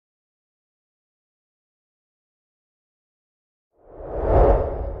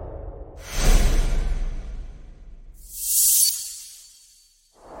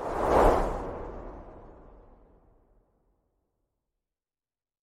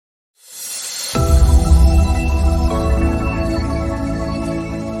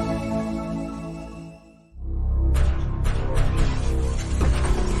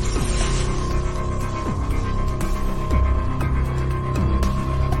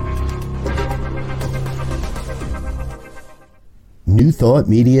New Thought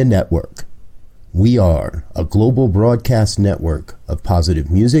Media Network. We are a global broadcast network of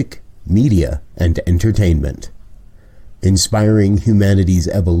positive music, media, and entertainment, inspiring humanity's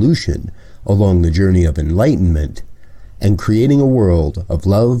evolution along the journey of enlightenment and creating a world of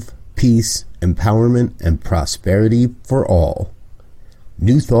love, peace, empowerment, and prosperity for all.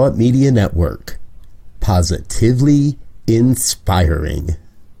 New Thought Media Network. Positively inspiring.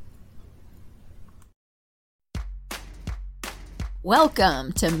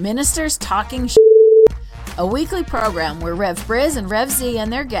 Welcome to Ministers Talking a weekly program where Rev Briz and Rev Z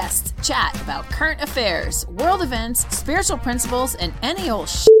and their guests chat about current affairs, world events, spiritual principles, and any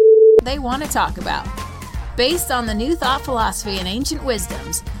old they want to talk about. Based on the New Thought philosophy and ancient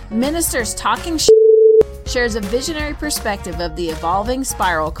wisdoms, Ministers Talking shares a visionary perspective of the evolving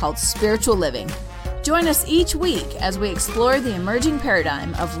spiral called spiritual living. Join us each week as we explore the emerging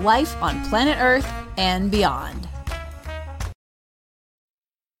paradigm of life on planet Earth and beyond.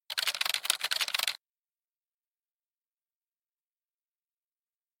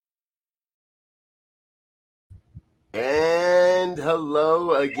 And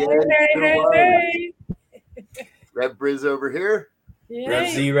hello again. Hey. Rev Briz over here. Rev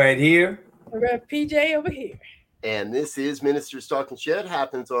Z right here. Rev Pjae over here. And this is Ministers Talking Shit.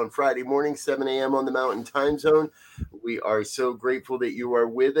 Happens on Friday morning, 7 a.m. on the Mountain Time Zone. We are so grateful that you are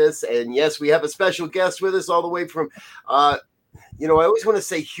with us. And yes, we have a special guest with us all the way from, I always want to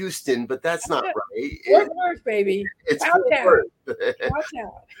say Houston, but that's not right. Fort Worth, baby. It's Fort Fort Worth.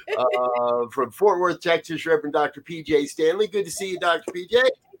 From Fort Worth, Texas, Reverend Dr. Pjae Stanley. Good to see you, Dr. Pjae.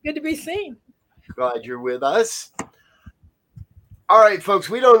 Good to be seen. Glad you're with us. All right, folks,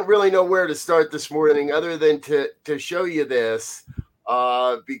 we don't really know where to start this morning other than to show you this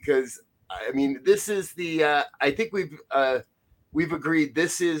because, I mean, this is the, I think we've agreed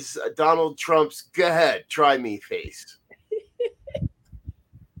this is Donald Trump's go ahead, try me face.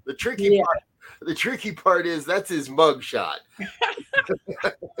 The tricky part is that's his mugshot.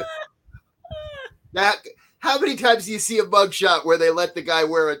 Now, how many times do you see a mugshot where they let the guy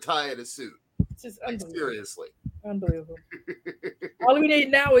wear a tie and a suit? It's just unbelievable. Seriously. Unbelievable. All we need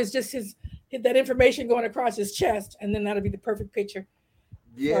now is just that information going across his chest, and then that'll be the perfect picture.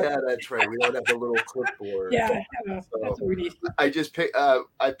 Yeah, that's right. We don't have the little clipboard. Yeah, that's what we need. I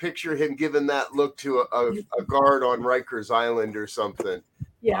picture him giving that look to a guard on Rikers Island or something.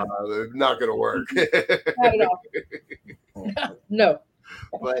 Yeah, not going to work. Not at all. No.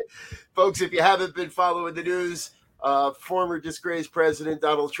 But folks, if you haven't been following the news, former disgraced President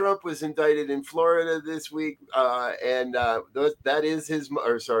Donald Trump was indicted in Florida this week, and that is his.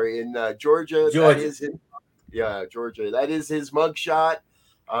 Or sorry, in Georgia. That is his. Yeah, Georgia. That is his mugshot.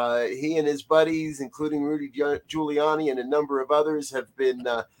 He and his buddies, including Rudy Giuliani and a number of others, have been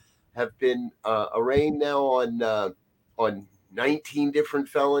arraigned now on 19 different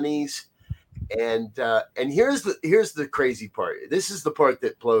felonies. And here's the crazy part. This is the part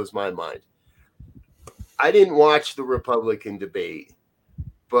that blows my mind. I didn't watch the Republican debate,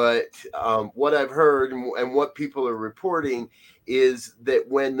 but what I've heard and what people are reporting is that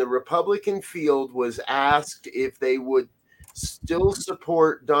when the Republican field was asked if they would still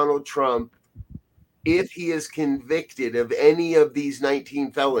support Donald Trump if he is convicted of any of these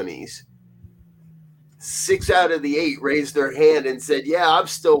 19 felonies, 6 out of the 8 raised their hand and said, yeah, I'm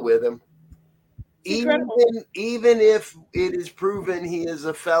still with him. Even if it is proven he is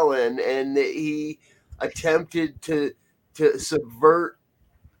a felon and that he attempted to subvert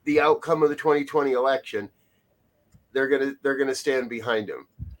the outcome of the 2020 election, they're gonna stand behind him.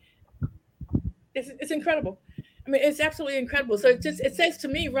 It's incredible. I mean, it's absolutely incredible. So it says to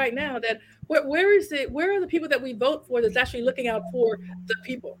me right now that where are the people that we vote for that's actually looking out for the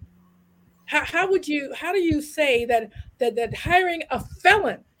people? How do you say that hiring a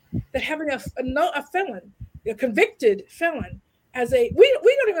felon, that having a felon, a convicted felon, we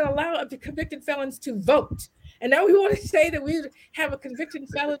don't even allow the convicted felons to vote, and now we want to say that we have a convicted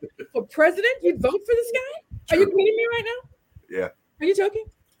felon for president? You'd vote for this guy? Are you kidding me right now? Yeah. Are you joking?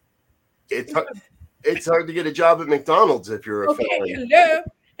 It's hard to get a job at McDonald's if you're a felon. Hello.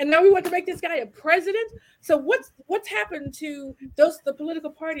 And now we want to make this guy a president. So what's happened to the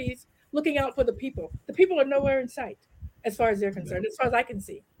political parties looking out for the people? The people are nowhere in sight, as far as they're concerned, as far as I can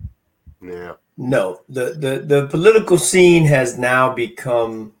see. Yeah. No, the political scene has now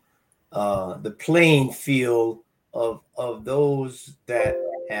become the playing field of those that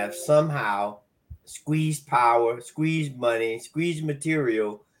have somehow squeezed power, squeezed money, squeezed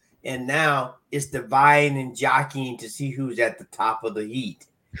material, and now it's dividing and jockeying to see who's at the top of the heat.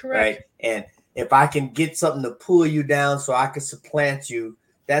 Correct. Right. And if I can get something to pull you down so I can supplant you,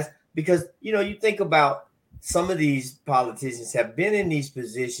 that's because, you think about some of these politicians have been in these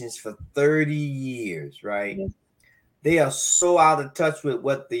positions for 30 years, right? Yes. They are so out of touch with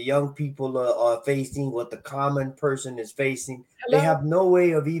what the young people are facing, what the common person is facing. Hello? They have no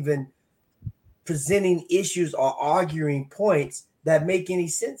way of even presenting issues or arguing points that make any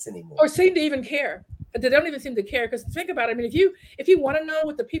sense anymore. Or seem to even care. They don't even seem to care. Because think about it. I mean, if you want to know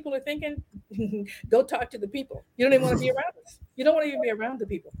what the people are thinking, go talk to the people. You don't even want to be around us. You don't want to even be around the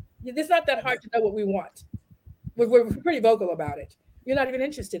people. It's not that hard to know what we want. We're pretty vocal about it. You're not even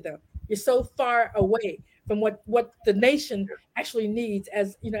interested, though. You're so far away from what the nation actually needs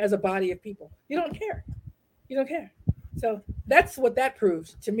as as a body of people. You don't care. You don't care. So that's what that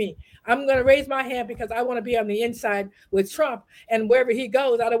proves to me. I'm going to raise my hand because I want to be on the inside with Trump, and wherever he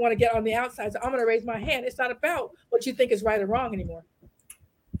goes, I don't want to get on the outside. So I'm going to raise my hand. It's not about what you think is right or wrong anymore.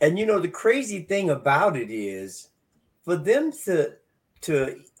 And the crazy thing about it is, for them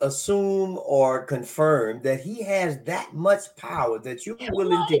to assume or confirm that he has that much power that you're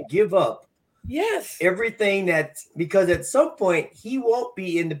willing to give up everything, because at some point he won't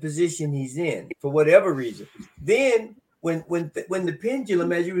be in the position he's in for whatever reason. Then when the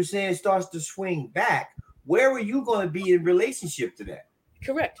pendulum, as you were saying, starts to swing back, where are you going to be in relationship to that?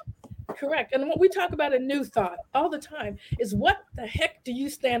 Correct. And what we talk about in New Thought all the time is, what the heck do you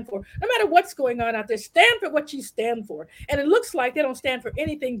stand for? No matter what's going on out there, stand for what you stand for. And it looks like they don't stand for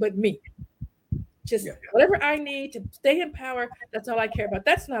anything but me. Just whatever I need to stay in power, that's all I care about.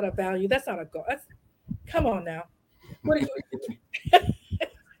 That's not a value. That's not a goal. Come on now. What are you?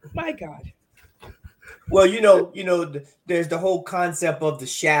 My God. Well, there's the whole concept of the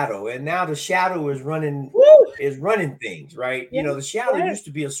shadow, and now the shadow is running things, right? Yes. The shadow used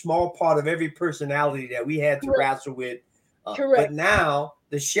to be a small part of every personality that we had to wrestle with. But now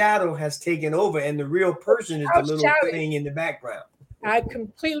the shadow has taken over, and the real person is the little thing in the background. I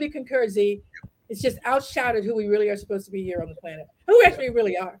completely concur, Z. It's just outshouted who we really are supposed to be here on the planet. Who we actually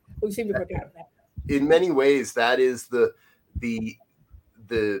really are. We seem to forget that. In many ways, that is the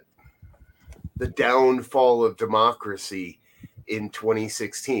downfall of democracy in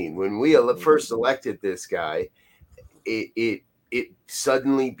 2016. When we first elected this guy, it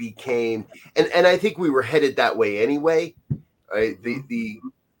suddenly became, and I think we were headed that way anyway. Right? The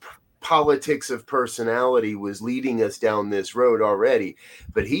politics of personality was leading us down this road already,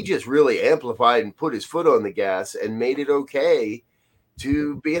 but he just really amplified and put his foot on the gas and made it okay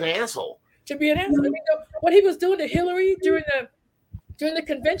to be an asshole. I mean, what he was doing to Hillary during the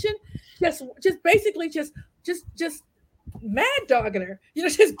convention, just basically just mad dogging her,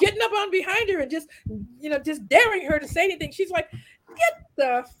 just getting up on behind her and just daring her to say anything. She's like, get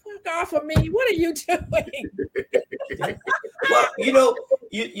the fuck off of me. What are you doing? Well,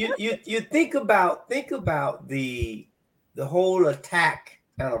 you think about the whole attack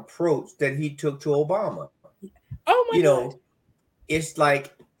and approach that he took to Obama. Oh my God. It's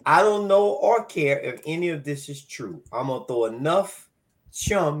like, I don't know or care if any of this is true. I'm gonna throw enough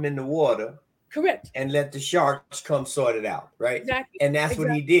chum in the water, correct, and let the sharks come sort it out, right? Exactly. And that's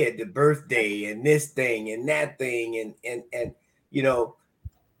what he did. The birthday and this thing and that thing, and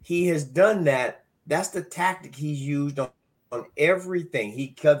he has done that. That's the tactic he's used on everything. He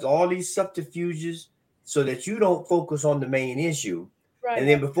cuts all these subterfuges so that you don't focus on the main issue. Right. And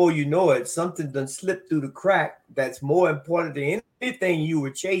then before you know it, something done slipped through the crack that's more important than anything you were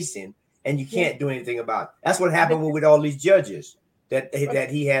chasing, and you can't do anything about it. That's what happened with all these judges that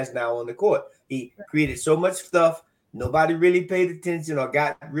he has now on the court. He created so much stuff, nobody really paid attention or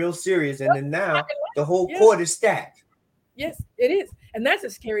got real serious, and then now the whole court is stacked. Yes, it is. And that's a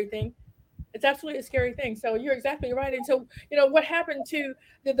scary thing. It's absolutely a scary thing. So you're exactly right. And so, what happened to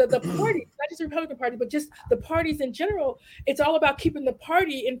the parties, not just the Republican Party, but just the parties in general, it's all about keeping the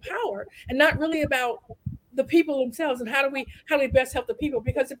party in power and not really about the people themselves and how do we best help the people.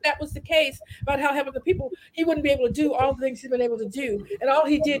 Because if that was the case about how helping the people, he wouldn't be able to do all the things he's been able to do and all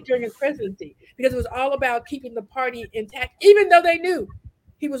he did during his presidency, because it was all about keeping the party intact, even though they knew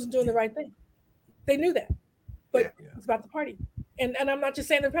he wasn't doing the right thing. They knew that, but it's about the party. And I'm not just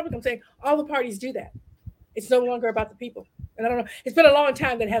saying the Republican, I'm saying all the parties do that. It's no longer about the people. And I don't know, it's been a long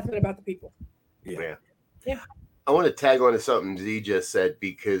time that it has been about the people. Yeah. I want to tag on to something Z just said,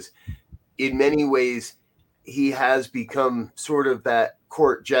 because in many ways, he has become sort of that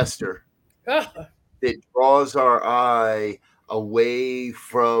court jester that draws our eye away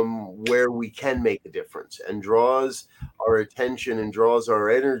from where we can make a difference and draws our attention and draws our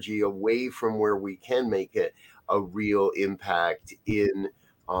energy away from where we can make it a real impact in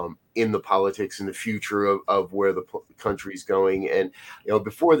the politics and the future of where the country's going. And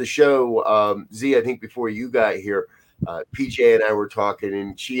before the show, Z, I think before you got here, PJ and I were talking,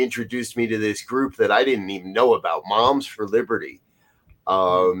 and she introduced me to this group that I didn't even know about, Moms for Liberty.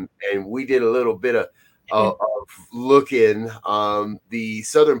 And we did a little bit of looking. The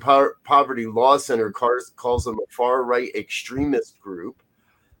Southern Poverty Law Center calls them a far-right extremist group.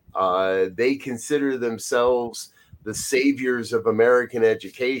 They consider themselves the saviors of American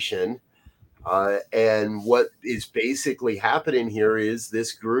education. And what is basically happening here is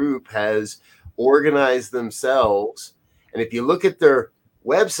this group has organized themselves. And if you look at their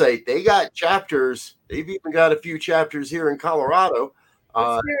website, they got chapters. They've even got a few chapters here in Colorado.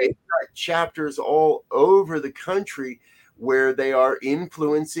 They've got chapters all over the country where they are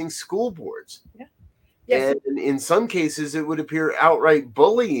influencing school boards. Yeah. Yes. And in some cases, it would appear outright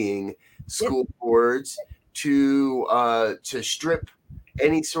bullying school boards to strip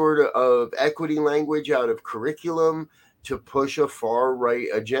any sort of equity language out of curriculum, to push a far right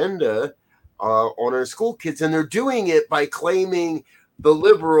agenda on our school kids. And they're doing it by claiming the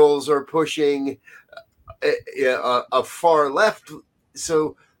liberals are pushing a far left.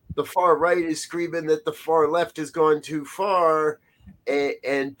 So the far right is screaming that the far left has gone too far.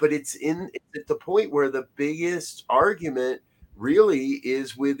 But it's at the point where the biggest argument really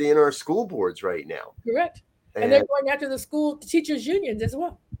is within our school boards right now. Correct. And they're going after the teachers unions as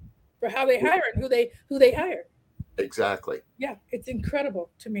well for how they hire and who they hire. Exactly. Yeah, it's incredible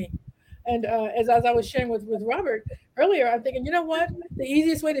to me. And as I was sharing with Robert earlier, I'm thinking, you know what? The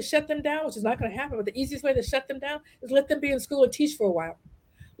easiest way to shut them down, which is not going to happen, but the easiest way to shut them down is let them be in school and teach for a while.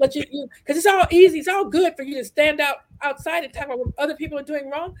 Let you because it's all easy. It's all good for you to stand outside and talk about what other people are doing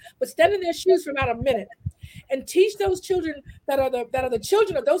wrong, but stand in their shoes for about a minute and teach those children that are the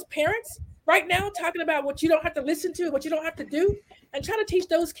children of those parents right now, talking about what you don't have to listen to, what you don't have to do, and try to teach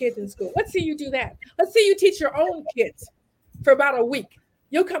those kids in school. Let's see you do that. Let's see you teach your own kids for about a week.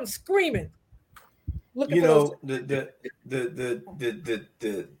 You'll come screaming. You know, the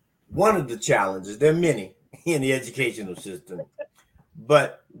one of the challenges, there are many in the educational system,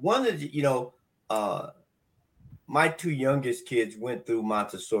 but one of the, my two youngest kids went through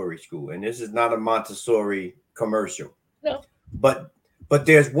Montessori school, and this is not a Montessori commercial. No. But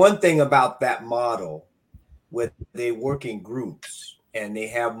there's one thing about that model where they work in groups and they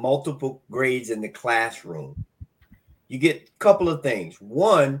have multiple grades in the classroom. You get a couple of things.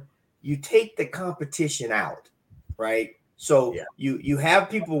 One, you take the competition out, right? So you have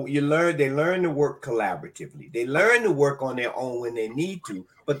people, they learn to work collaboratively. They learn to work on their own when they need to,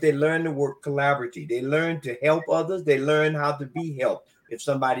 but they learn to work collaboratively. They learn to help others. They learn how to be helped. If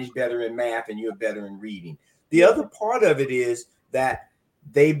somebody's better in math and you're better in reading. The other part of it is that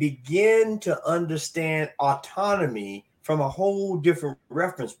they begin to understand autonomy from a whole different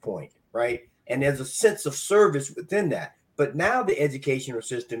reference point, right? And there's a sense of service within that. But now the educational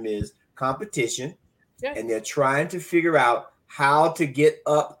system is competition, and they're trying to figure out how to get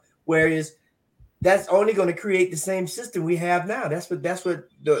up, whereas that's only going to create the same system we have now. That's what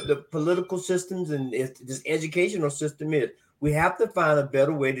the political systems and this educational system is. We have to find a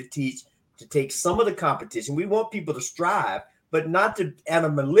better way to teach, to take some of the competition. We want people to strive, but not at a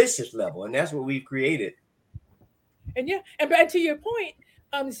malicious level. And that's what we've created. And and to your point,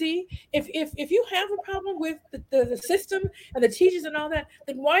 Z, if you have a problem with the system and the teachers and all that,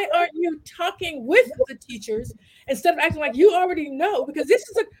 then why aren't you talking with the teachers instead of acting like you already know? Because this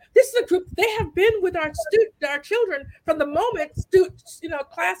is a group, they have been with our children from the moment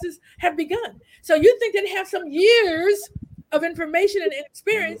classes have begun. So you think they have some years of information and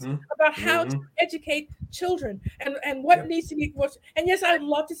experience about how to educate children and what needs to be. And yes, I'd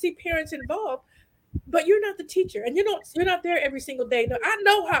love to see parents involved, but you're not the teacher, and you're not there every single day. No, I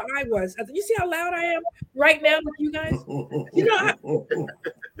know how I was. You see how loud I am right now with you guys.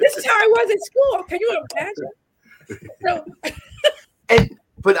 This is how I was at school. Can you imagine?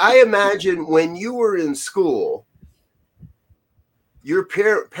 But I imagine when you were in school, your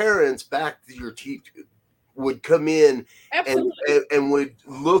parents back to your teacher would come in and would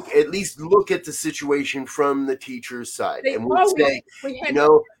look at the situation from the teacher's side and would say,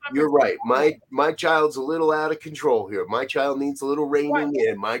 you're right. My child's a little out of control here. My child needs a little reining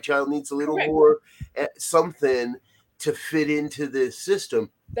in. My child needs a little more something to fit into this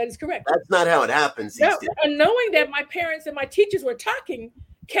system. That is correct. That's not how it happens these days. And knowing that my parents and my teachers were talking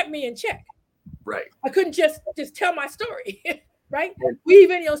kept me in check. Right. I couldn't just tell my story. Right?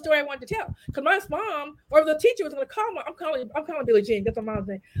 Weave in your story I wanted to tell. Because my mom or the teacher was going to call me. I'm calling Billie Jean. That's what mom's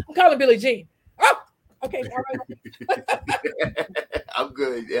name. I'm calling Billie Jean. Oh, okay. All right. I'm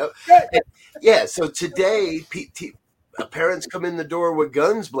good. Yep. Yeah. So today, parents come in the door with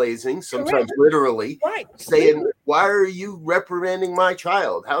guns blazing, sometimes literally, saying, "Why are you reprimanding my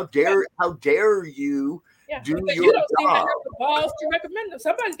child? How dare you Yeah, do because your you don't seem to job. have the balls to recommend them.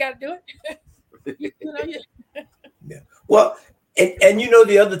 Somebody's got to do it. Yeah. Well, and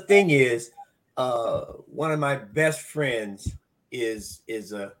the other thing is, one of my best friends is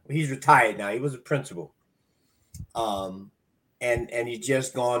he's retired now. He was a principal, and he's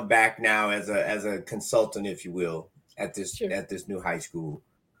just gone back now as a consultant, if you will, at this new high school.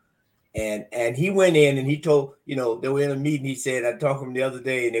 And he went in and he told, they were in a meeting. He said, I talked to him the other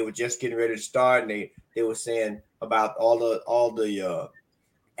day, and they were just getting ready to start, and they were saying about all the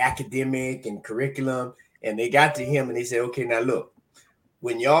academic and curriculum, and they got to him and they said, okay, now look,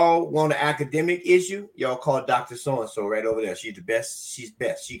 when y'all want an academic issue, y'all call Dr. So-and-so right over there. She's the best. She's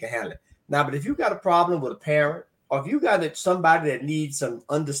best. She can handle it. Now, but if you got a problem with a parent, or if you got somebody that needs some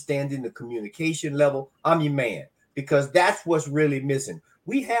understanding the communication level, I'm your man, because that's what's really missing.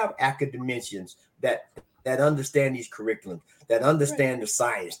 We have academicians that understand these curriculums, that understand the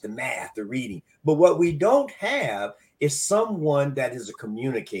science, the math, the reading. But what we don't have is someone that is a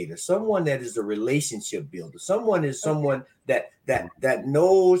communicator, someone that is a relationship builder, someone that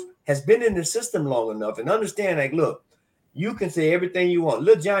knows, has been in the system long enough and understand, like, look, you can say everything you want.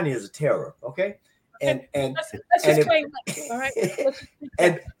 Little Johnny is a terror, okay? And let's just claim that, all right?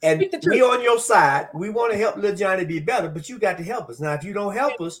 And we on your side. We want to help little Johnny be better, but you got to help us. Now, if you don't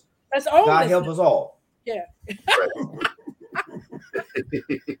help us, God help us all. Yeah.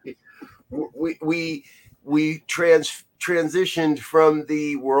 we transitioned from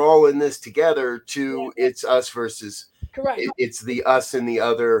the we're all in this together to it's us versus. Correct. It's the us and the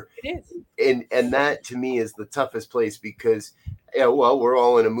other. It is. And that to me is the toughest place, because we're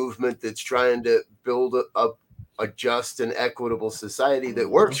all in a movement that's trying to build a just and equitable society that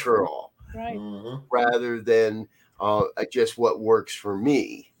works for all, right? Rather than just what works for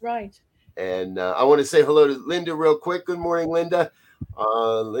me, right? And I want to say hello to Linda real quick. Good morning, Linda.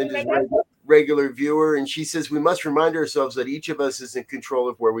 Linda's regular viewer, and she says we must remind ourselves that each of us is in control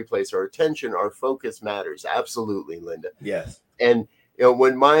of where we place our attention. Our focus matters. Absolutely, Linda. Yes. And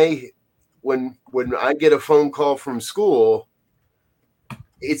when I get a phone call from school,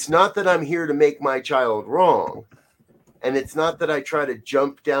 it's not that I'm here to make my child wrong, and it's not that I try to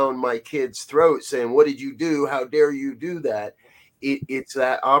jump down my kid's throat saying, "What did you do? How dare you do that?" It's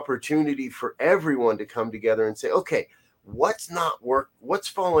that opportunity for everyone to come together and say, okay, what's not work? What's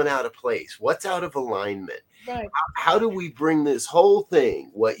fallen out of place? What's out of alignment? Right. How do we bring this whole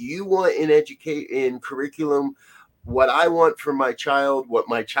thing, what you want in curriculum, what I want for my child, what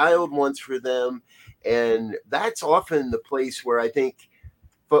my child wants for them? And that's often the place where I think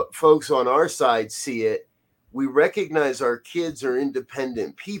folks on our side see it. We recognize our kids are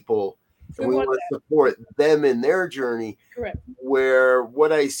independent people, and we want to support them in their journey. Correct. Where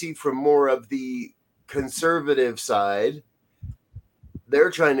what I see from more of the conservative side, they're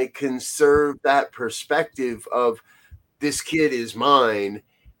trying to conserve that perspective of this kid is mine,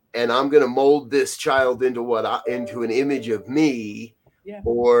 and I'm going to mold this child into an image of me,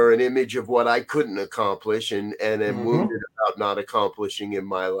 or an image of what I couldn't accomplish and am wounded about not accomplishing in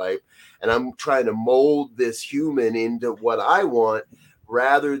my life. And I'm trying to mold this human into what I want,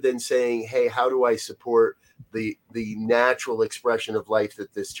 rather than saying, hey, how do I support the natural expression of life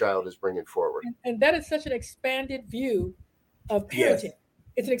that this child is bringing forward? And that is such an expanded view of parenting. Yes.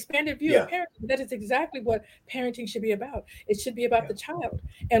 It's an expanded view of parenting. That is exactly what parenting should be about. It should be about the child.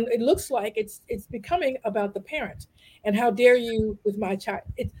 And it looks like it's becoming about the parent. And how dare you with my child?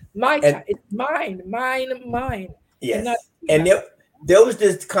 It's my child. It's mine. Yes. And there was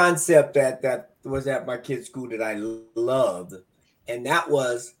this concept that was at my kid's school that I loved. And that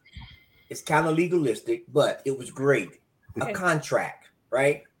was, it's kind of legalistic, but it was great. A contract,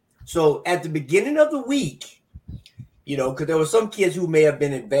 right? So at the beginning of the week, because there were some kids who may have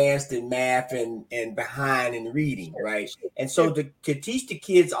been advanced in math and behind in reading, right? And so to teach the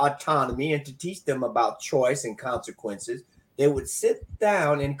kids autonomy and to teach them about choice and consequences, they would sit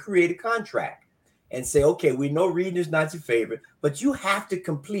down and create a contract and say, okay, we know reading is not your favorite, but you have to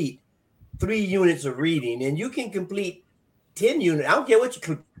complete 3 units of reading, and you can complete 10 units. I don't care what you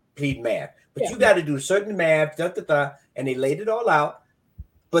complete math, but you got to do certain math, and they laid it all out.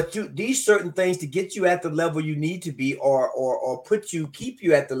 But these certain things to get you at the level you need to be, or keep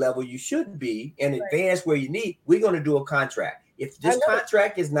you at the level you should be, and advance where you need. We're going to do a contract. If this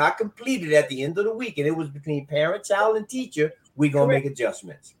contract is not completed at the end of the week, and it was between parent, child, and teacher, we're going to make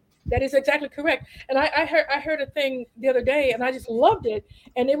adjustments. That is exactly correct. And I heard a thing the other day, and I just loved it.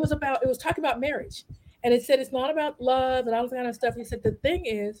 And it was talking about marriage. And it said it's not about love and all that kind of stuff. He said the thing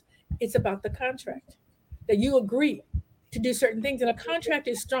is, it's about the contract, that you agree to do certain things, and a contract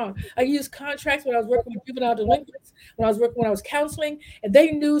is strong. I used contracts when I was working with juvenile delinquents, when I was counseling, and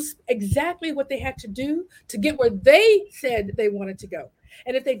they knew exactly what they had to do to get where they said they wanted to go.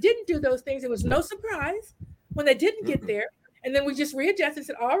 And if they didn't do those things, it was no surprise when they didn't get there. And then we just readjusted and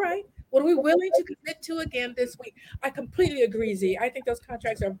said, all right, what are we willing to commit to again this week? I completely agree, Z. I think those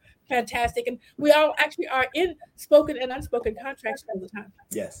contracts are fantastic. And we all actually are in spoken and unspoken contracts all the time.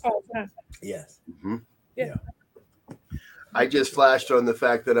 Yes. All the time. Yes. Mm-hmm. Yeah. I just flashed on the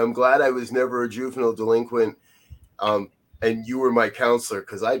fact that I'm glad I was never a juvenile delinquent, and you were my counselor,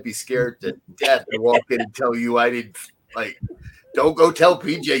 because I'd be scared to death to walk in and tell you I didn't, like, don't go tell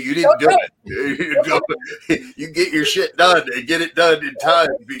PJ you didn't do it. You get your shit done and get it done in time,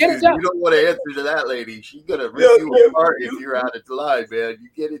 because you don't want to answer to that lady. She's going to rip you apart if you're out of line, man. You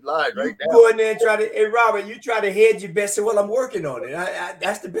get in line right now. Go in there and try to, hey, Robert, you try to hedge your best. Say, well, I'm working on it.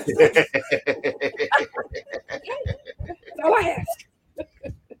 That's the best. That's all I ask.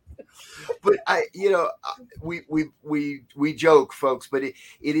 But we joke, folks, but it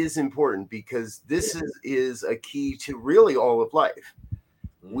is important, because this is a key to really all of life.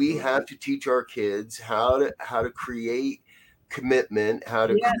 We have to teach our kids how to create commitment, how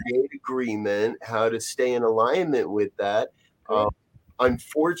to create agreement, how to stay in alignment with that.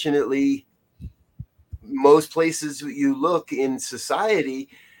 Unfortunately, most places you look in society,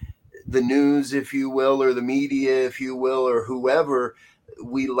 the news, if you will, or the media, if you will, or whoever,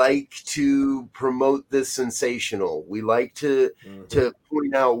 we like to promote the sensational. We like to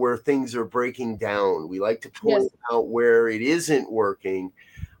point out where things are breaking down. We like to point out where it isn't working,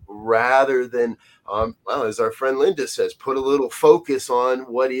 rather than, well, as our friend Linda says, put a little focus on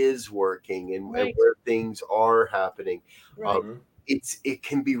what is working and where things are happening. It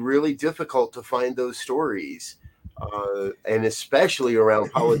can be really difficult to find those stories, and especially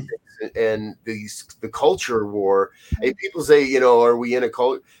around politics and the culture war. And people say, are we in a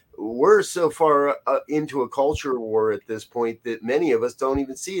culture? We're so far into a culture war at this point that many of us don't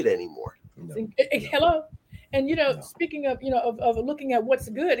even see it anymore. Hello. And, speaking of, of looking at what's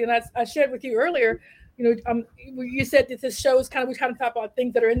good, and I shared with you earlier, you said that this show is we kind of talk about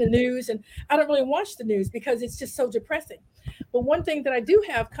things that are in the news, and I don't really watch the news because it's just so depressing. But one thing that I do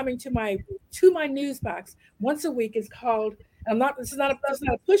have coming to my news box once a week is called, this is not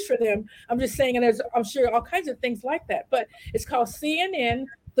a push for them. I'm just saying, and I'm sure all kinds of things like that, but it's called CNN,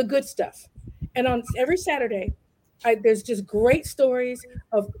 The Good Stuff. And on every Saturday, there's just great stories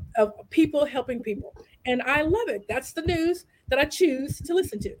of people helping people. And I love it. That's the news that I choose to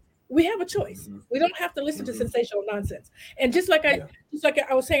listen to. We have a choice. We don't have to listen to sensational nonsense. And just like I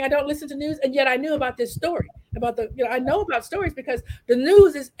was saying, I don't listen to news, and yet I knew about this story about I know about stories because the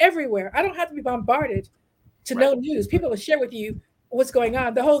news is everywhere. I don't have to be bombarded to know news. People will share with you what's going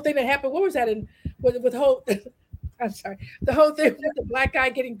on. The whole thing that happened. What was that with the whole? I'm sorry. The whole thing with the black guy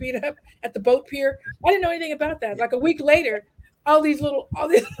getting beat up at the boat pier. I didn't know anything about that. Like a week later, all these little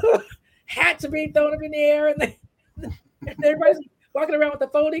hats are being thrown up in the air, and everybody's walking around with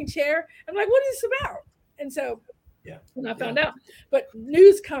a folding chair. I'm like, what is this about? And so, when I found out, but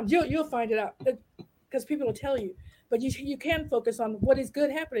news comes, you'll find it out because people will tell you. But you can focus on what is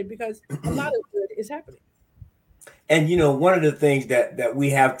good happening, because a lot of good is happening. And one of the things that we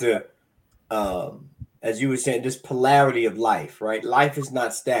have to, as you were saying, this polarity of life, right? Life is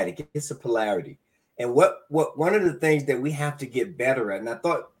not static; it's a polarity. And what one of the things that we have to get better at, and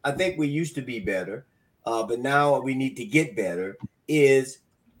I think we used to be better, but now we need to get better, is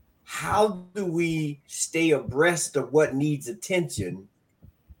how do we stay abreast of what needs attention,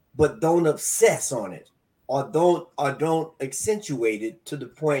 but don't obsess on it, or don't accentuate it to the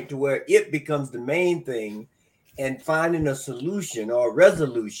point to where it becomes the main thing, and finding a solution or a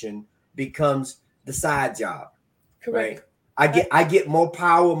resolution becomes the side job. Correct. Right? I get more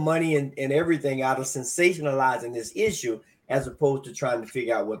power, money, and everything out of sensationalizing this issue as opposed to trying to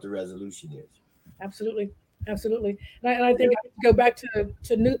figure out what the resolution is. Absolutely. And I think I go back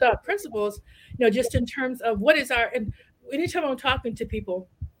to New Thought Principles, just in terms of what is and anytime I'm talking to people,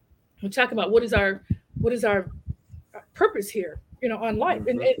 I'm talking about what is our purpose here, on life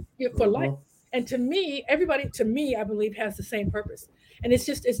and for life. And to me, everybody, I believe, has the same purpose. And it's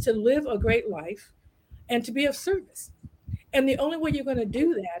to live a great life and to be of service. And the only way you're going to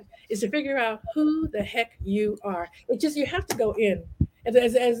do that is to figure out who the heck you are. You have to go in.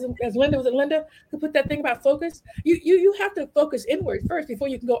 As Linda who put that thing about focus, you have to focus inward first before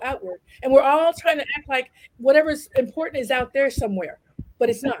you can go outward. And we're all trying to act like whatever's important is out there somewhere, but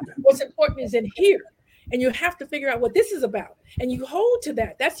it's not. What's important is in here. And you have to figure out what this is about. And you hold to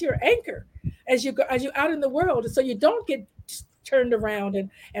that. That's your anchor as you out in the world. So you don't get turned around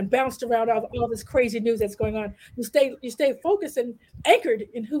and bounced around all this crazy news that's going on. You stay focused and anchored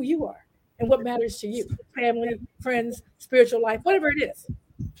in who you are and what matters to you: family, friends, spiritual life, whatever it is.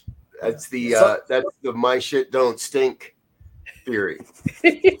 That's the my shit don't stink theory.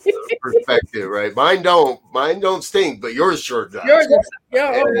 Perspective, right? Mine don't stink, but yours sure does. Yours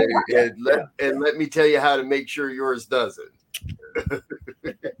is, and let me tell you how to make sure yours doesn't.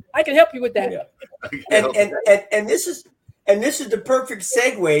 I can help you with that. Yeah. And this is the perfect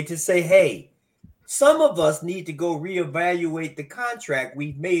segue to say, hey, some of us need to go reevaluate the contract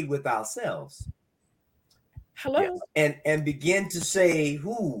we've made with ourselves. Hello. And begin to say,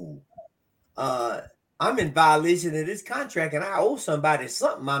 I'm in violation of this contract and I owe somebody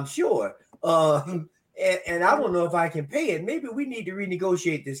something, I'm sure. And I don't know if I can pay it. Maybe we need to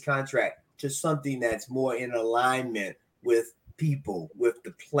renegotiate this contract to something that's more in alignment with people, with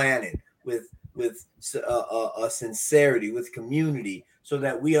the planet, with a sincerity, with community, so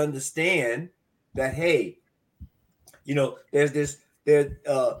that we understand that, hey, there's this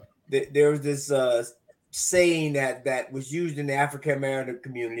saying that was used in the African American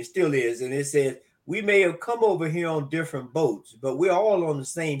community, still is, and it says, we may have come over here on different boats, but we're all on the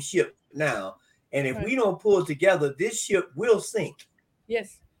same ship now. And if we don't pull together, this ship will sink.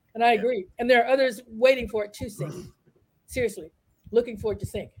 Yes, and I agree. And there are others waiting for it to sink. Seriously, looking for it to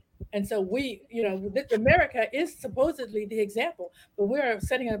sink. And so America is supposedly the example, but we are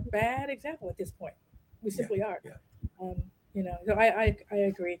setting a bad example at this point. We simply are. Yeah. So I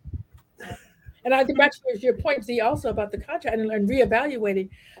agree. And I think back to your point, Z, also about the contract and reevaluating.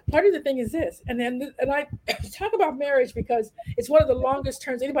 Part of the thing is this, and I talk about marriage because it's one of the longest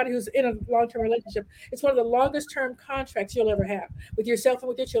terms. Anybody who's in a long-term relationship, it's one of the longest term contracts you'll ever have with yourself and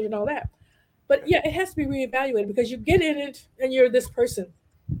with your children, all that. But yeah, it has to be reevaluated because you get in it and you're this person.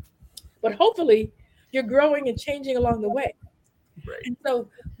 But hopefully you're growing and changing along the way. Right. And so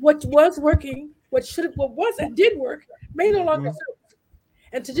what was working, what was and did work may no longer serve.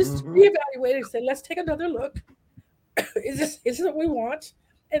 And to just reevaluate and say, let's take another look. Is this what we want?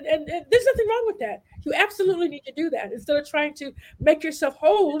 And there's nothing wrong with that. You absolutely need to do that instead of trying to make yourself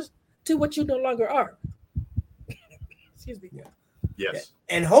hold to what you no longer are. Excuse me. Yeah. Yes.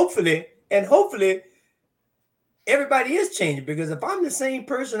 And hopefully everybody is changing, because if I'm the same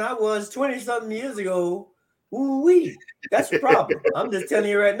person I was 20 something years ago, that's a problem. I'm just telling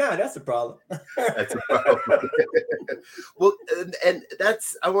you right now, that's a problem. That's a problem. Well, and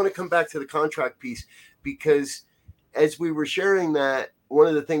I want to come back to the contract piece, because as we were sharing that, one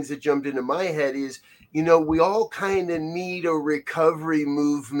of the things that jumped into my head is, we all kind of need a recovery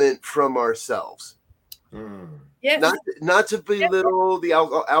movement from ourselves. Yes. Not to belittle the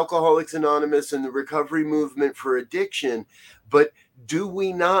Alcoholics Anonymous and the recovery movement for addiction, but do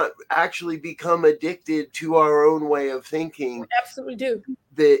we not actually become addicted to our own way of thinking? We absolutely do.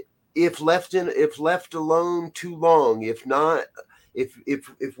 That if left alone too long, if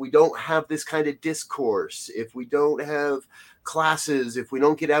we don't have this kind of discourse, if we don't have classes, if we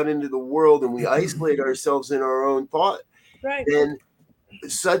don't get out into the world and we isolate ourselves in our own thought, right, then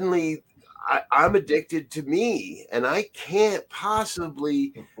suddenly I'm addicted to me, and I can't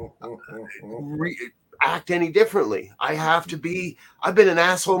possibly act any differently. I've been an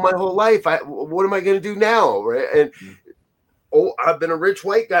asshole my whole life. What am I going to do now? Right. And I've been a rich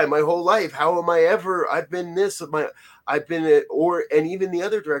white guy my whole life. How am I ever? I've been this. And even the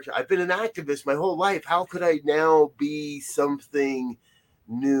other direction. I've been an activist my whole life. How could I now be something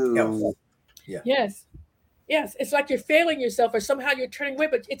new? Yeah. Yes. It's like you're failing yourself, or somehow you're turning away,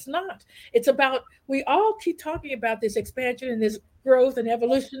 but it's not. It's about, we all keep talking about this expansion and this growth and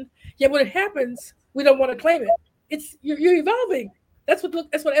evolution. Yet when it happens, we don't want to claim it. It's you're evolving. That's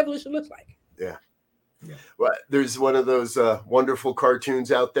what evolution looks like. Yeah. Well, there's one of those wonderful cartoons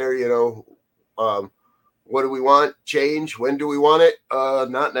out there, what do we want? Change. When do we want it?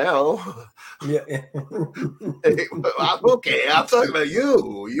 Not now. Yeah. Okay, I'm talking about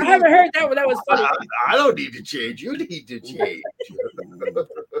you. I haven't heard that one. That was funny. I don't need to change. You need to change.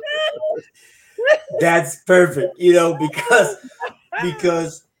 That's perfect, because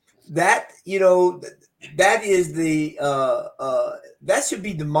that, that is the that should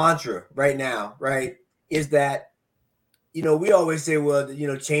be the mantra right now, right? Is that, we always say, well,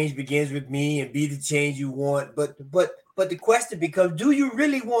 change begins with me, and be the change you want. But the question becomes, do you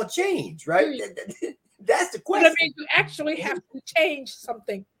really want change, right? That's the question. But I mean, you actually have to change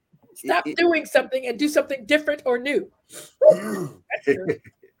something. Stop doing something and do something different or new.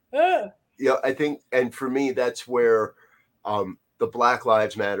 I think, and for me, that's where the Black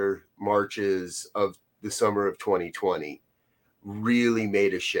Lives Matter marches of the summer of 2020 really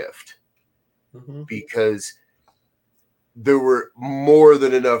made a shift. Because there were more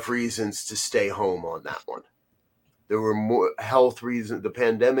than enough reasons to stay home on that one. There were more health reasons. The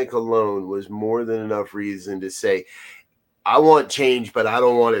pandemic alone was more than enough reason to say, I want change, but I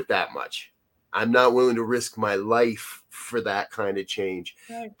don't want it that much. I'm not willing to risk my life for that kind of change.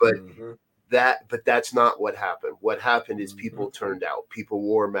 Right. But that's not what happened. What happened is people turned out. People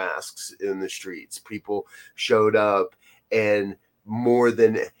wore masks in the streets. People showed up, and more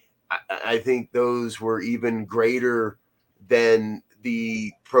than I think those were even greater than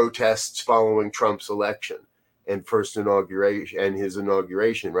the protests following Trump's election and his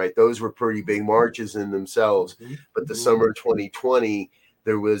inauguration, right? Those were pretty big marches in themselves. But the summer of 2020,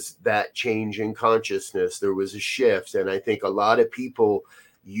 there was that change in consciousness. There was a shift. And I think a lot of people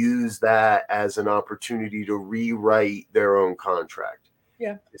use that as an opportunity to rewrite their own contract.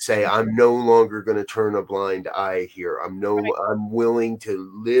 Yeah. Say, I'm no longer going to turn a blind eye here. I'm willing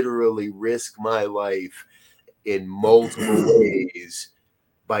to literally risk my life in multiple ways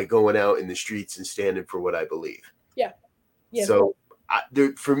by going out in the streets and standing for what I believe. Yeah. Yes. So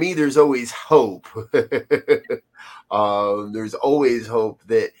for me, there's always hope. There's always hope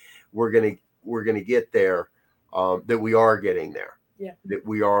that we're gonna get there. That we are getting there. Yeah. That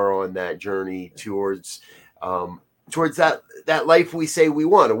we are on that journey towards that life we say we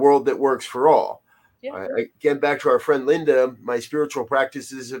want, a world that works for all. Yeah. Again, back to our friend Linda, my spiritual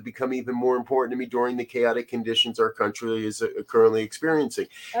practices have become even more important to me during the chaotic conditions our country is currently experiencing.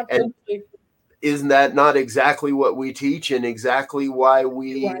 Absolutely. And isn't that not exactly what we teach and exactly why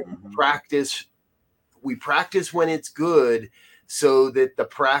we practice? We practice when it's good so that the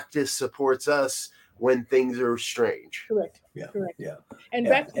practice supports us when things are strange. Correct. Yeah. Correct. Yeah. And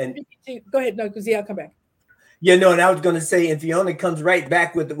back to go ahead. No, because I'll come back. Yeah, no, and I was going to say, and Fiona comes right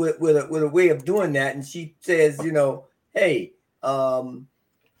back with a way of doing that, and she says, hey,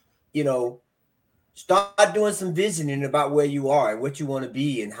 start doing some visioning about where you are and what you want to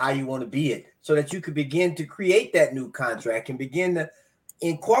be and how you want to be it, so that you could begin to create that new contract and begin to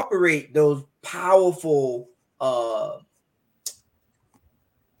incorporate those powerful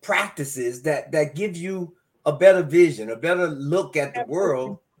practices that give you a better vision, a better look at the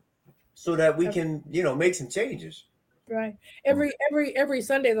world, so that we can, make some changes. Right. Every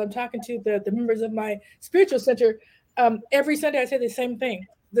Sunday that I'm talking to the members of my spiritual center, every Sunday I say the same thing,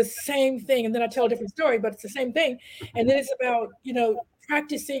 and then I tell a different story, but it's the same thing. And then it's about,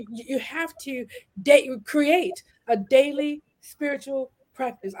 practicing. You have to create a daily spiritual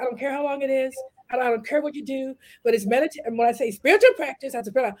practice. I don't care how long it is. I don't care what you do, but it's meditation. And when I say spiritual practice,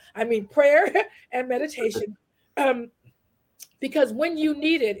 I mean prayer and meditation. Because when you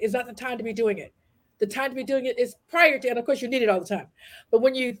need it is not the time to be doing it. The time to be doing it is prior to, and of course you need it all the time. But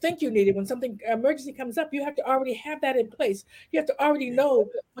when you think you need it, when something emergency comes up, you have to already have that in place. You have to already know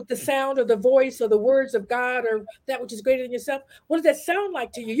what the sound or the voice or the words of God or that which is greater than yourself, what does that sound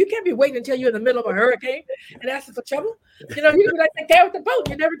like to you? You can't be waiting until you're in the middle of a hurricane and asking for trouble. You can be like the guy with the boat.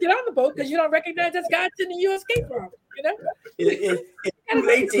 You never get on the boat because you don't recognize that's God sending you escape from. It's too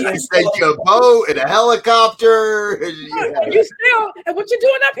late to send you a boat and a helicopter. You still, and what you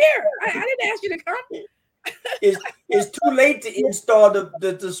doing up here? I didn't ask you to come. It's too late to install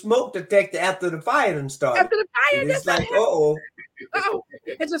the smoke detector after the fire done started. After the fire, it's like, uh-oh,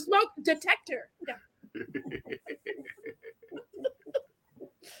 it's a smoke detector. Yeah.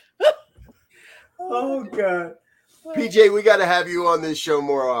 Oh God. PJ, we got to have you on this show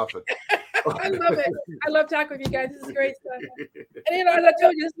more often. I love it. I love talking with you guys. This is great stuff. And as I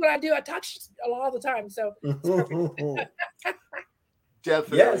told you, this is what I do. I talk all the time. So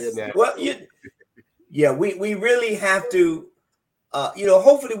definitely. Yes. Well, we really have to.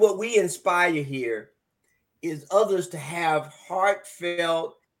 Hopefully, what we inspire here is others to have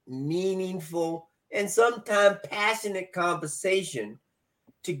heartfelt, meaningful, and sometimes passionate conversation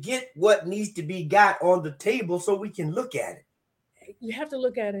to get what needs to be got on the table so we can look at it. You have to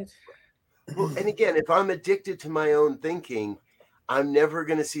look at it. Well, and again, if I'm addicted to my own thinking, I'm never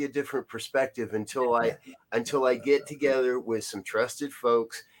going to see a different perspective until I get together with some trusted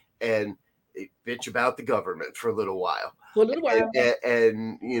folks and bitch about the government for a little while.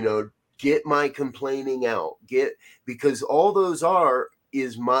 And get my complaining out. Because all those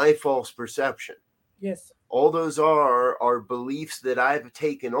is my false perception. Yes. All those are beliefs that I've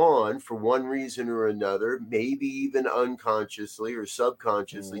taken on for one reason or another, maybe even unconsciously or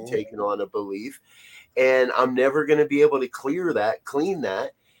subconsciously taken on a belief. And I'm never going to be able to clean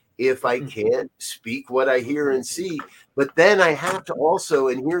that if I can't speak what I hear and see. But then I have to also,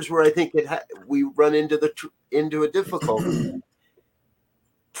 and here's where I think we run into a difficulty.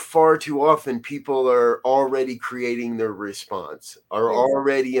 far too often people are already creating their response, are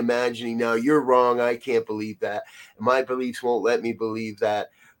already imagining, now you're wrong, I can't believe that, my beliefs won't let me believe that,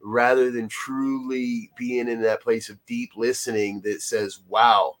 rather than truly being in that place of deep listening that says,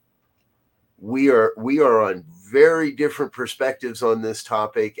 wow, we are on very different perspectives on this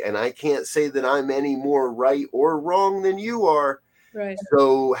topic, and I can't say that I'm any more right or wrong than you are. Right.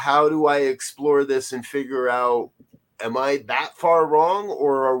 So how do I explore this and figure out, am I that far wrong,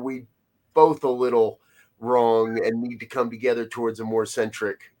 or are we both a little wrong and need to come together towards a more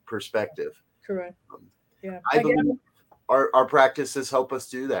centric perspective? Correct. Yeah. I believe our practices help us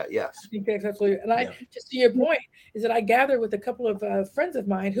do that. Yes. I think that's absolutely. And I, just to your point, is that I gather with a couple of friends of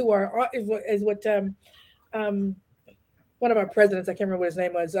mine who are, is what one of our presidents, I can't remember what his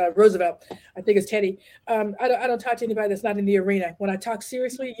name was, Roosevelt, I think it's Teddy. I don't talk to anybody that's not in the arena. When I talk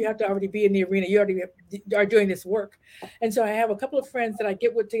seriously, you have to already be in the arena. You already are doing this work. And so I have a couple of friends that I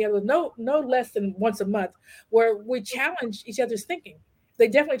get together with no less than once a month, where we challenge each other's thinking. They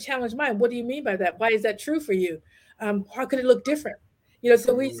definitely challenge mine. What do you mean by that? Why is that true for you? How could it look different?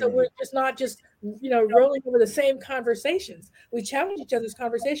 So we're just not just rolling over the same conversations. We challenge each other's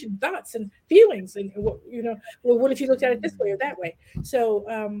conversation thoughts and feelings, and well, what if you looked at it this way or that way? So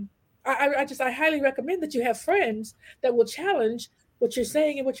I highly recommend that you have friends that will challenge what you're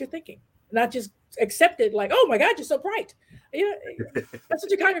saying and what you're thinking, not just accept it like, oh my God, you're so bright. That's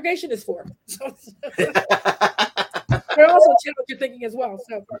what your congregation is for. So, they're also challenge your thinking as well.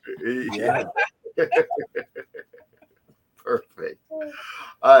 So yeah. Perfect.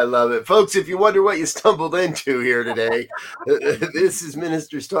 I love it. Folks, if you wonder what you stumbled into here today, this is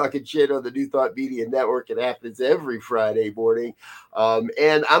Ministers Talking Shit on the New Thought Media Network. It happens every Friday morning.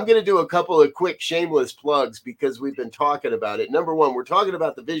 And I'm going to do a couple of quick shameless plugs because we've been talking about it. Number one, we're talking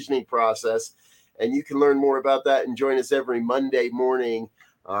about the visioning process, and you can learn more about that and join us every Monday morning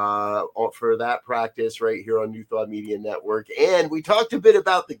for that practice right here on New Thought Media Network. And we talked a bit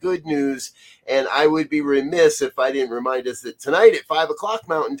about the good news, and I would be remiss if I didn't remind us that tonight at 5:00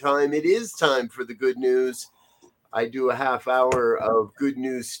 Mountain Time, it is time for the good news. I do a half hour of good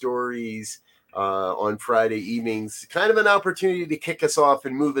news stories on Friday evenings, kind of an opportunity to kick us off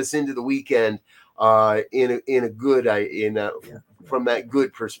and move us into the weekend from that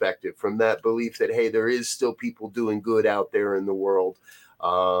good perspective, from that belief that, hey, there is still people doing good out there in the world.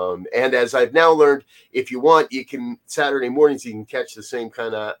 And as I've now learned, if you want, you can Saturday mornings, you can catch the same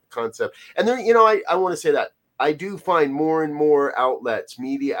kind of concept. And there, I want to say that I do find more and more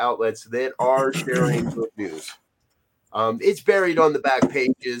media outlets that are sharing good news. It's buried on the back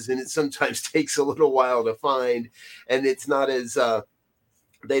pages, and it sometimes takes a little while to find, and it's not as,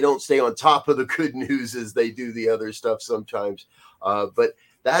 they don't stay on top of the good news as they do the other stuff sometimes. But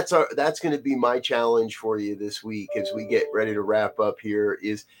that's going to be my challenge for you this week as we get ready to wrap up here,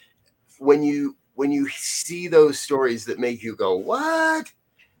 is when you see those stories that make you go, what?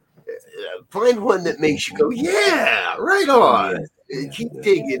 Find one that makes you go, yeah, right on. Keep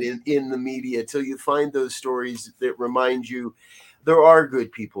digging in the media till you find those stories that remind you there are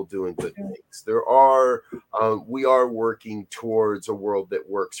good people doing good things. We are working towards a world that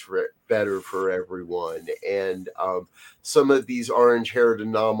works better for everyone. And some of these orange-haired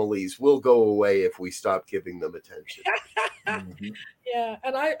anomalies will go away if we stop giving them attention. Yeah,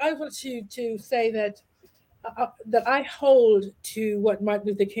 and I want to say that I hold to what Martin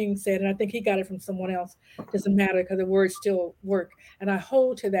Luther King said, and I think he got it from someone else. Doesn't matter, because the words still work. And I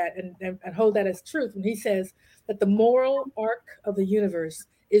hold to that and hold that as truth when he says that the moral arc of the universe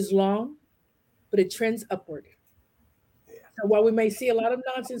is long, but it trends upward. Yeah. So while we may see a lot of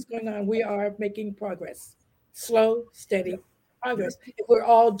nonsense going on, we are making progress. Slow, steady progress. If we're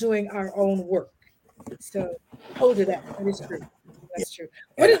all doing our own work. So hold to that. That is true. That's true.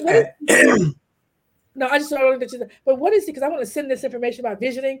 No, I just want to, but what is it? Because I want to send this information about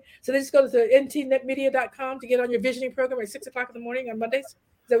visioning. So they just go to ntnetmedia.com to get on your visioning program at 6:00 in the morning on Mondays. Is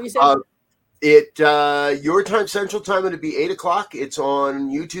that what you said? Your time, Central Time, it'll be 8:00. It's on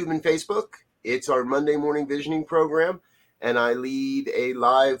YouTube and Facebook. It's our Monday morning visioning program, and I lead a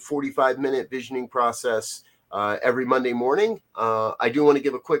live 45-minute visioning process every Monday morning. I do want to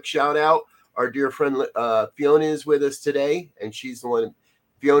give a quick shout out. Our dear friend Fiona is with us today, and she's the one.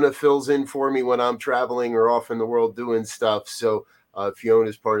 Fiona fills in for me when I'm traveling or off in the world doing stuff. So Fiona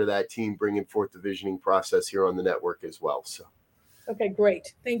is part of that team bringing forth the visioning process here on the network as well. So, okay,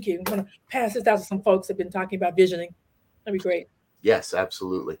 great. Thank you. I'm going to pass this out to some folks that have been talking about visioning. That'd be great. Yes,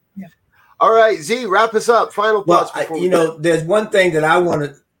 absolutely. Yeah. All right, Z, wrap us up. Final thoughts. There's one thing that I want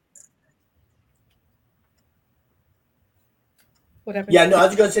to. What happened? Yeah, no, I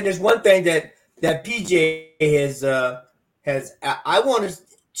was going to say there's one thing that PJ has. I want to.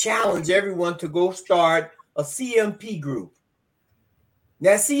 challenge everyone to go start a CMP group.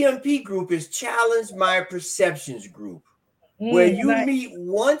 That CMP group is Challenge My Perceptions Group, where you meet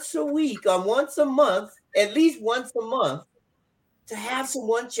once a week or once a month, at least once a month, to have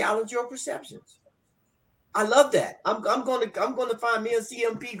someone challenge your perceptions. I love that. I'm gonna find me a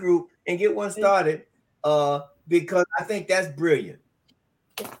CMP group and get one started because I think that's brilliant.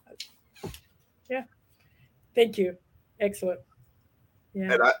 Yeah. Thank you. Excellent.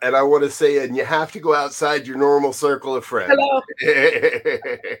 Yeah. And I want to say, and you have to go outside your normal circle of friends. Hello.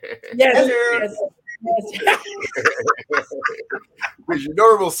 Yes. Because your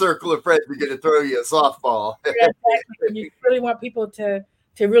normal circle of friends are going to throw you a softball. You really want people to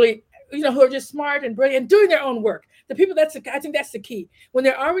really, who are just smart and brilliant and doing their own work. The people I think that's the key. When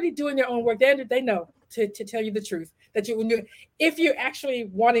they're already doing their own work, they know to tell you the truth. If you're actually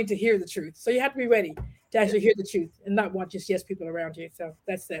wanting to hear the truth, so you have to be ready to actually hear the truth and not want just yes people around you. So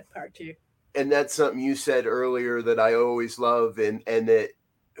that's that part too. And that's something you said earlier that I always love, and that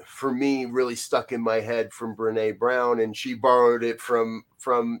for me really stuck in my head from Brene Brown, and she borrowed it from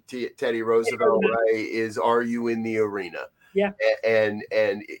Teddy Roosevelt, right? Is, are you in the arena? Yeah. And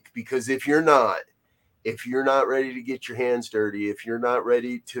because if you're not ready to get your hands dirty, if you're not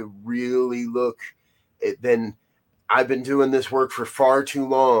ready to really look at, then I've been doing this work for far too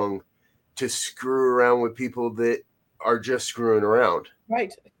long to screw around with people that are just screwing around.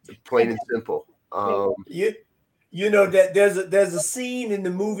 Right. Plain and simple. That there's a scene in the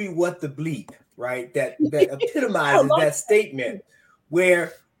movie What the Bleep, right? That epitomizes that statement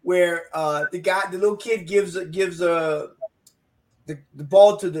where the little kid gives the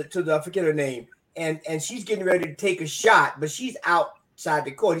ball to the I forget her name, and she's getting ready to take a shot, but she's outside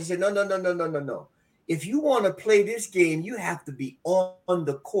the court. He said, No. If you want to play this game, you have to be on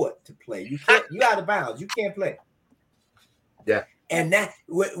the court to play. You're out of bounds. You can't play. Yeah. And that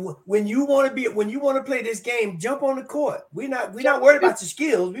when you want to play this game, jump on the court. We're not worried about your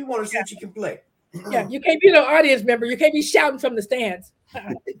skills. We want to see what you can play. Yeah, you can't be no audience member. You can't be shouting from the stands.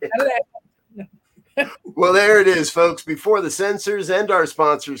 Well, there it is, folks. Before the censors and our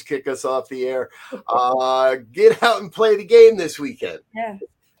sponsors kick us off the air, get out and play the game this weekend. Yeah.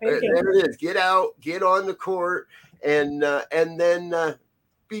 There it is. Get out, get on the court, and then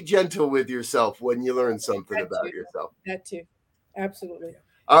be gentle with yourself when you learn something about yourself. That too. Absolutely.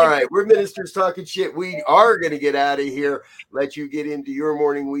 All right. We're Ministers Talking Shit. We are going to get out of here, let you get into your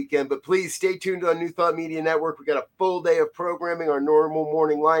morning weekend. But please stay tuned on New Thought Media Network. We got a full day of programming, our normal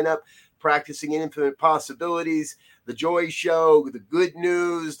morning lineup, Practicing Infinite Possibilities, The Joy Show, The Good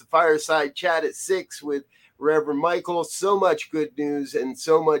News, the Fireside Chat at 6 with Reverend Michael. So much good news and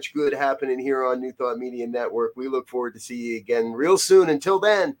so much good happening here on New Thought Media Network. We look forward to see you again real soon. Until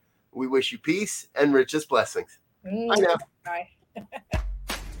then, we wish you peace and richest blessings. Bye now. Bye.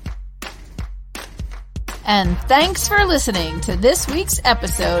 And thanks for listening to this week's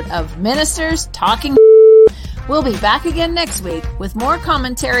episode of Ministers Talking. We'll be back again next week with more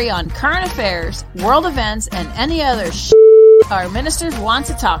commentary on current affairs, world events, and any other our ministers want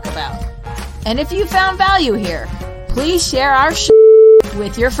to talk about. And if you found value here, please share our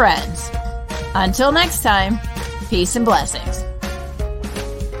with your friends. Until next time, peace and blessings.